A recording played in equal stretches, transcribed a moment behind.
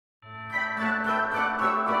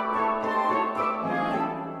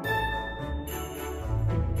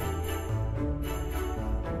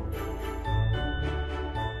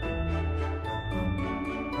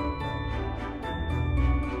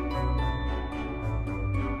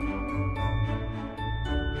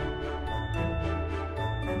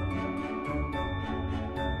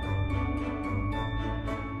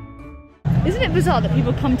Isn't it bizarre that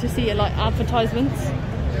people come to see like advertisements?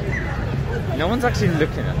 No one's actually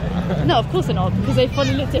looking at it. No, of course they're not, because they've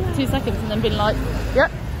probably looked at it for 2 seconds and then been like,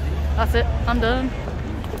 yep, that's it, I'm done.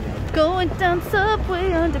 Going down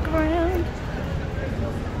Subway Underground.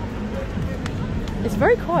 It's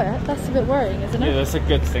very quiet. That's a bit worrying, isn't it? Yeah, that's a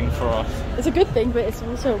good thing for us. It's a good thing, but it's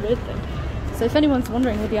also a weird thing. So if anyone's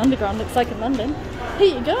wondering what the underground looks like in London,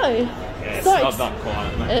 here you go. Yeah, it's not that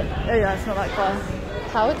quiet, mate. Oh yeah, it's not that quiet.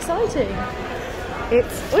 How exciting.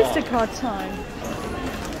 It's Oyster card time.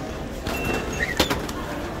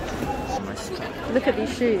 Look at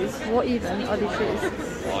these shoes. What even are these shoes?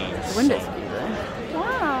 The windows view though.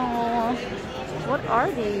 Wow. What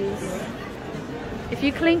are these? If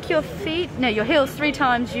you clink your your heels 3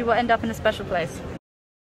 times, you will end up in a special place.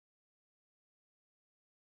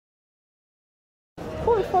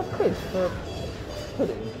 45 quid for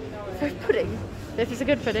pudding. For pudding? If it's a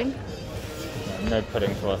good pudding. No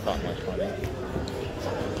pudding's worth that much money.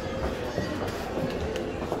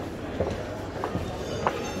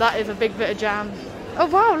 That is a big bit of jam. Oh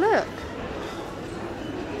wow, look!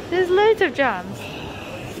 There's loads of jams.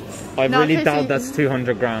 I really doubt that's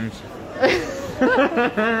 200 grams.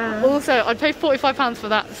 Also, I'd pay £45 for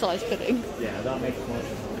that size pudding. Yeah, that makes more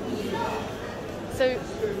sense. So,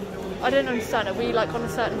 I don't understand, are we like on a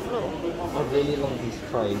certain floor? I really love these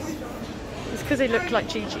trays. It's because they look like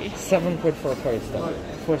Gigi. 7 quid for a coaster.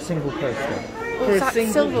 For a single coaster. For a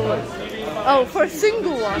silver one. Oh, for a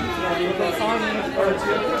single one?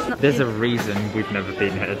 There's a reason we've never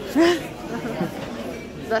been here.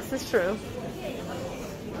 This is true.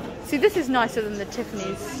 See, this is nicer than the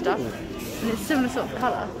Tiffany's stuff. And it's similar sort of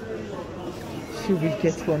colour. Should we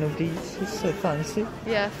get one of these? It's so fancy.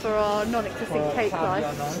 Yeah, for our non-existing cake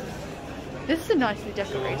life. This is a nicely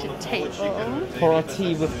decorated table. For our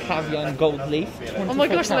tea with caviar and gold leaf. Oh my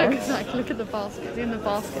gosh, look at the baskets. Even the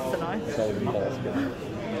baskets are nice. Santa.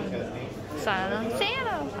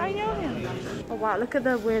 Santa! I know him. Oh wow, look at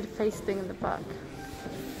the weird face thing in the back.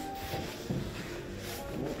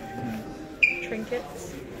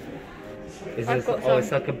 Trinkets. Is this,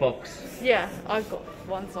 it's like a box. Yeah, I've got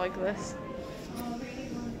ones like this.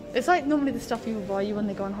 It's like normally the stuff people buy you when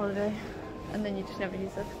they go on holiday and then you just never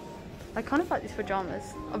use it. I kind of like these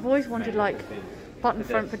pajamas. I've always wanted like button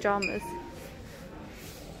front pajamas.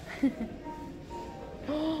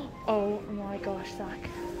 Oh my gosh, Zach.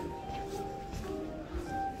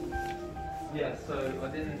 Yeah, so I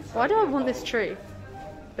didn't... Why do I want this tree?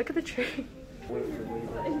 Look at the tree.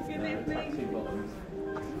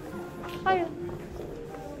 Hiya.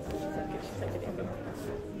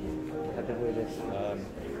 Had to wear this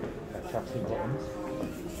tracksuit bottoms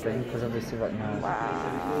thing because obviously right now.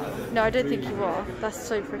 Wow. No, I don't think you are. That's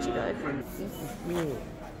so pretty though.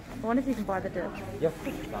 I wonder if you can buy the dish. Yep.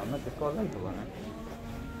 It's got a label on it.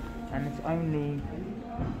 And it's only...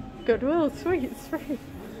 Goodwill, sweet, it's free.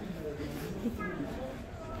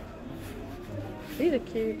 These are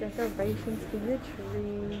cute, decorations for the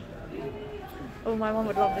tree. Oh, my mum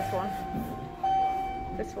would love this one.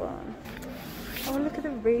 This one. Oh, look at the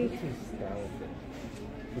wreath.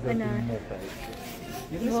 I know.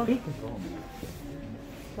 You're speaking for me.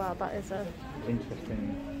 Wow, that is a...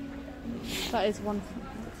 Interesting. That is one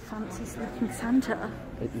fancy looking Santa.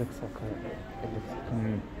 It looks like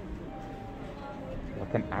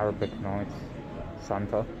like an Arabic night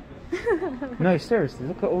Santa. No, seriously,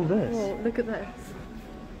 look at all this. Oh, look at this.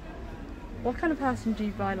 What kind of person do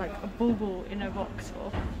you buy like a bauble in a box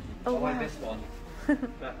for? Oh, wow. I like this one.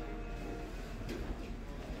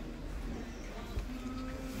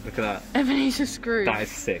 Look at that. Ebenezer Scrooge. That is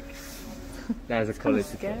sick. That is a quality.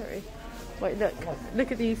 Scary. Wait, look.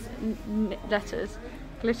 Look at these letters.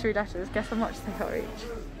 Glittery letters. Guess how much they are each?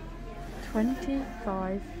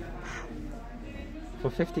 25. For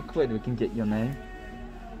 50 quid we can get your name.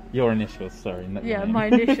 Your initials, sorry. Not yeah, your name. my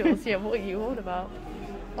initials. Yeah, what are you all about?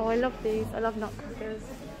 Oh, I love these. I love nutcrackers.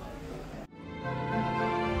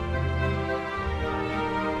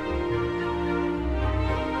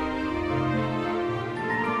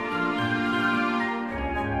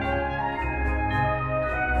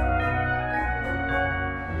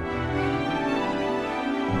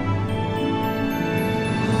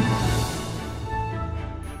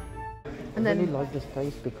 I really like this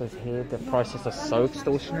place because here the prices are so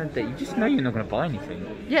extortionate that you just know you're not going to buy anything.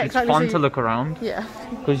 Yeah, it's fun to look around. Yeah.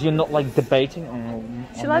 Because you're not like debating, oh,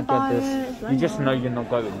 should I buy this? You just know you're not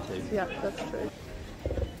going to. Yeah, that's true.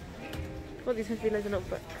 Well, these must be loads of little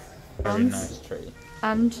bricks. Very nice tree.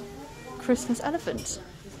 And Christmas elephant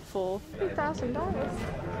for $3,000.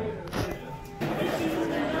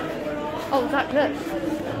 Oh, Zach, look.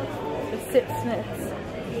 The Sip Smiths.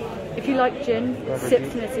 If you like gin,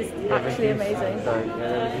 Sipsness is actually amazing. So, yeah,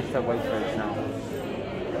 they reduced their waitrate now.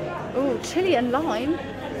 Oh, chili and lime.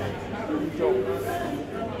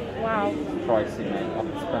 Wow. Pricey, mate. I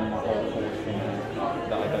could spend my whole fortune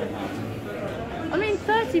that I don't have. I mean,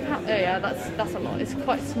 £30. Oh yeah, that's a lot. It's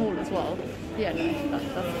quite small as well. Yeah, no, that's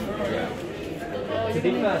yeah. To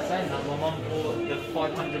be fair, saying that, my mum bought the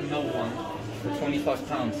 500ml one for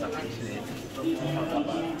 £25. So actually, it's not that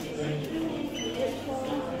bad.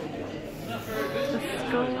 the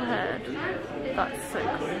skull head. That's so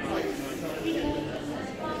cool.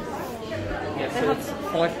 Yeah, so it's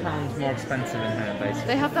 £5 more expensive in here, basically.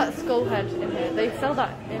 They have that skull head in here. They sell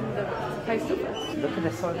that in the post office. Look at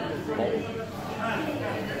the size of this bowl.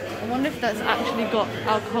 I wonder if that's actually got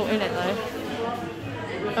alcohol in it though.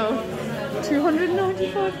 Oh,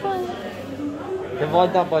 £295.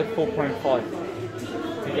 Divide that by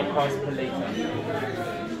 4.5 to get price per litre.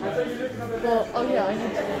 Well, oh yeah, I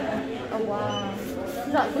need to. Oh wow.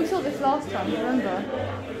 Zach, we saw this last time, remember?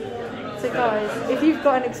 So guys, if you've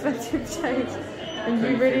got an expensive taste and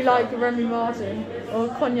you really like Remy Martin, or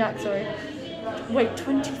cognac, sorry. Wait,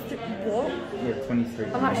 23, what? Yeah, 23.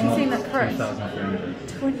 I'm actually seeing that correct. £23,000.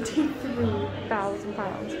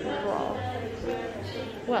 £23,000. Wow.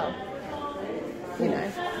 Well, you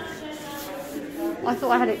know. I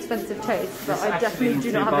thought I had expensive taste, but I definitely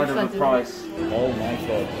do not have expensive price. Oh my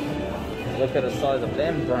god. Look at the size of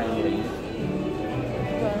them brandies.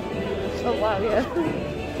 Well, oh wow, yeah.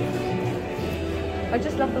 I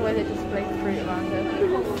just love the way they display the fruit around here.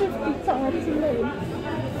 £50 alone.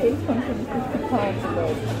 £850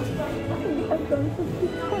 alone.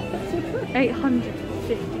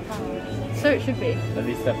 £850. So it should be. At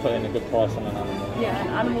least they're putting a good price on an animal. Yeah, an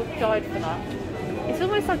animal died for that. It's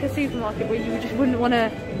almost like a supermarket where you just wouldn't want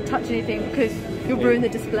to touch anything because you'll ruin the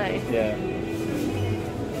display. Yeah.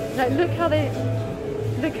 Like look how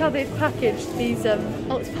they've packaged these.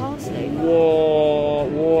 Oh, it's parsley. Whoa!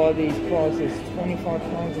 What are these prices?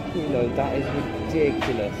 £25 a kilo. That is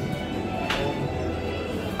ridiculous.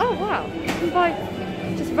 Oh wow! You can buy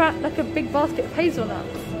just like a big basket of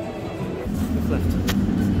hazelnuts. What's left?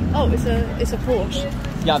 Oh, it's a Porsche.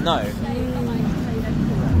 Yeah, no.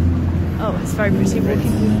 Oh, it's very pretty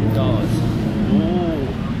walking. God.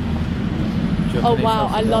 Oh wow,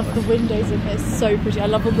 I love the windows in here, it's so pretty. I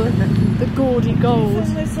love all the gaudy gold. I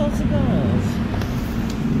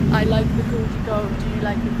like the gaudy gold. Do you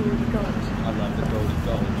like the gaudy gold? I love the gaudy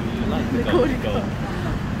gold. Do you like the gaudy gold?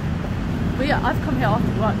 But yeah, I've come here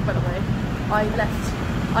after work, by the way. I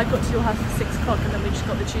got to your house at 6 o'clock and then we just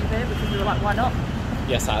got the tube here because we were like, why not?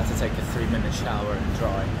 Yes, I had to take a 3-minute shower and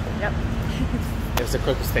dry. Yep. It was the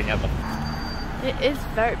quickest thing ever. It is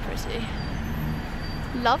very pretty.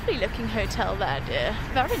 Lovely looking hotel there, dear.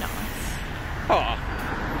 Very nice. Oh,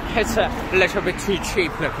 it's a little bit too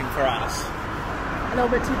cheap looking for us. A little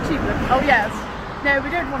bit too cheap looking. Oh yes. No, we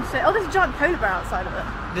don't want to say. Oh, there's a giant polar bear outside of it.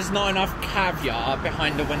 There's not enough caviar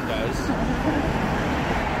behind the windows.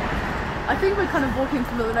 I think we're kind of walking into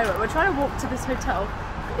the middle of nowhere. We're trying to walk to this hotel.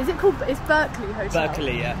 Is it called? It's Berkeley Hotel.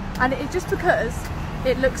 Berkeley, yeah. And it's just because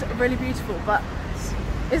it looks really beautiful, but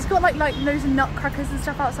it's got like loads of nutcrackers and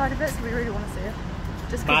stuff outside of it, so we really want to see it.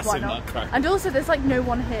 Just because why not? Nutcracker. And also, there's like no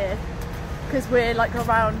one here because we're like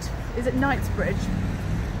around. Is it Knightsbridge?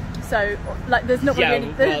 So like, there's not really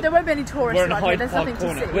any. There won't be any tourists around here. There's nothing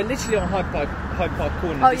to see. We're literally on Hyde Park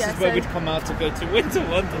Corner. Oh, this is where we'd come out to go to Winter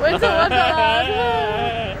Wonderland. Winter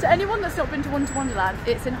Wonderland. To anyone that's not been to Winter Wonderland,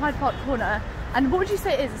 it's in Hyde Park Corner. And what would you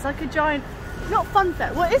say it is? It's like a giant, not fun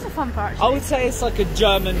fair. Well, it is a fun fair actually. I would say it's like a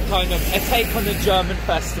German kind of, a take on a German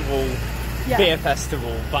festival, beer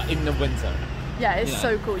festival, but in the winter. Yeah, it's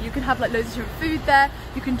so cool. You can have like loads of different food there.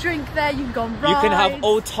 You can drink there. You can go on rides. You can have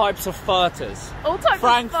all types of furters. All types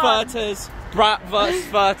Frankfurters, bratwurst.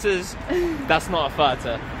 That's not a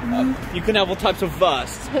furter. You can have all types of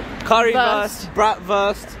wurst. Currywurst,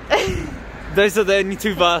 bratwurst. Those are the only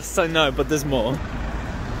 2 wursts I know, but there's more.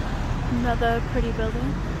 Another pretty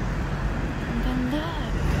building. And then there.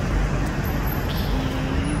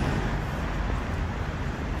 Cute.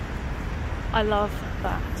 I love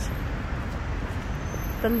that.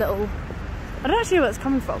 The little, I don't actually know where it's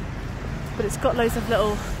coming from, but it's got loads of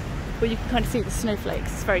little, well, you can kind of see the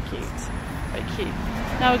snowflakes. It's very cute. Very cute.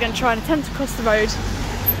 Now we're going to try and attempt to cross the road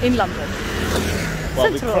in London.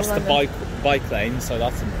 Well, we crossed the bike lane, so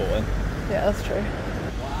that's important. Yeah, that's true.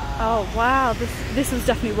 Oh wow, this was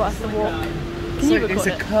definitely worth the walk. Can you record it? It's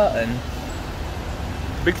a curtain.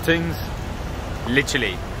 Big things.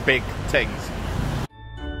 Literally, big things.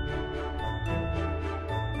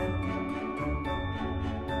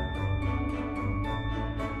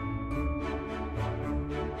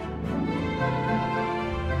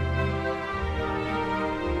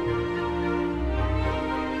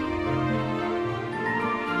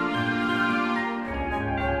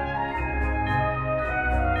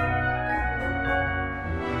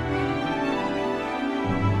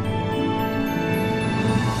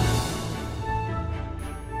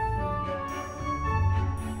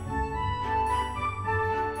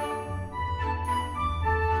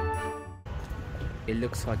 It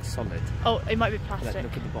looks like solid. Oh, it might be plastic.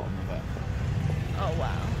 Look at the bottom of it. Oh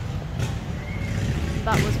wow.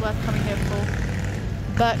 That was worth coming here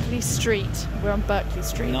for. Berkeley Street. We're on Berkeley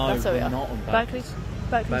Street. No, that's where we are. not on Berkeley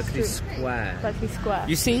Street. Square. Berkeley Square.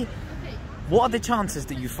 You see, what are the chances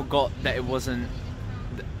that you forgot that it wasn't...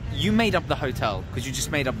 You made up the hotel because you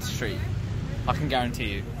just made up the street. I can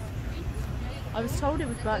guarantee you. I was told it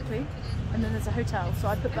was Berkeley, and then there's a hotel, so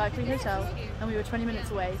I put Berkeley Hotel, and we were 20 minutes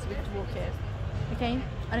away, so we had to walk here. Okay?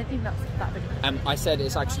 I don't think that's that big. I said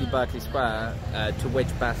it's actually Berkeley Square, to which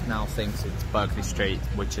Beth now thinks it's Berkeley Street,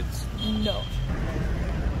 which it's not.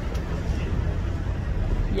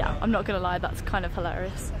 Yeah, I'm not gonna lie, that's kind of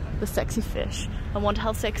hilarious. The sexy fish. I wonder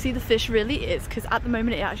how sexy the fish really is, because at the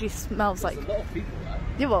moment it actually smells like... There's a lot of people there.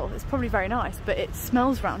 Yeah, well, it's probably very nice, but it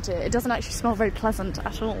smells around here. It doesn't actually smell very pleasant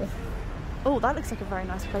at all. Oh, that looks like a very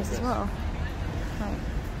nice place as well. Right.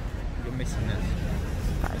 You're missing this.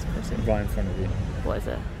 That is pretty. Right in front of you. What is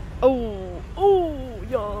it? Oh, oh,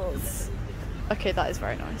 yes. Okay, that is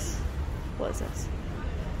very nice. What is this?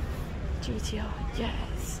 GTR,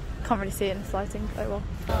 yes. Can't really see it in this lighting. Oh well.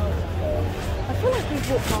 I feel like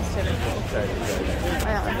we've walked past here before. Oh,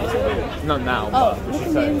 yeah. Not now. Oh, look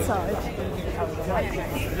at the inside.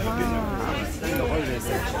 Wow.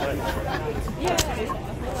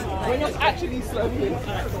 We're not actually slowly.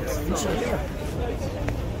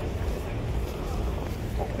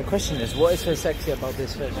 The question is, what is so sexy about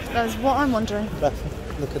this fish? That's what I'm wondering.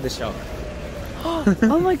 Look at the shot.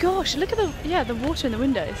 Oh my gosh! Look at the water in the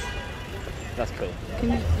windows. That's cool.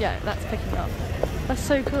 Yeah, that's picking up. That's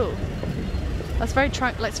so cool. That's very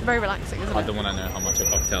it's very relaxing, isn't it? I don't want to know how much a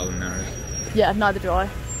cocktail in there is. Yeah, neither do I.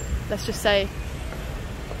 Let's just say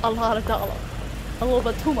a lot of dollar. A little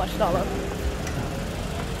bit too much dollar.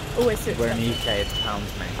 Always too expensive. We're in the UK, it's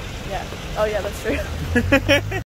pounds, mate. Yeah. Oh yeah, that's true.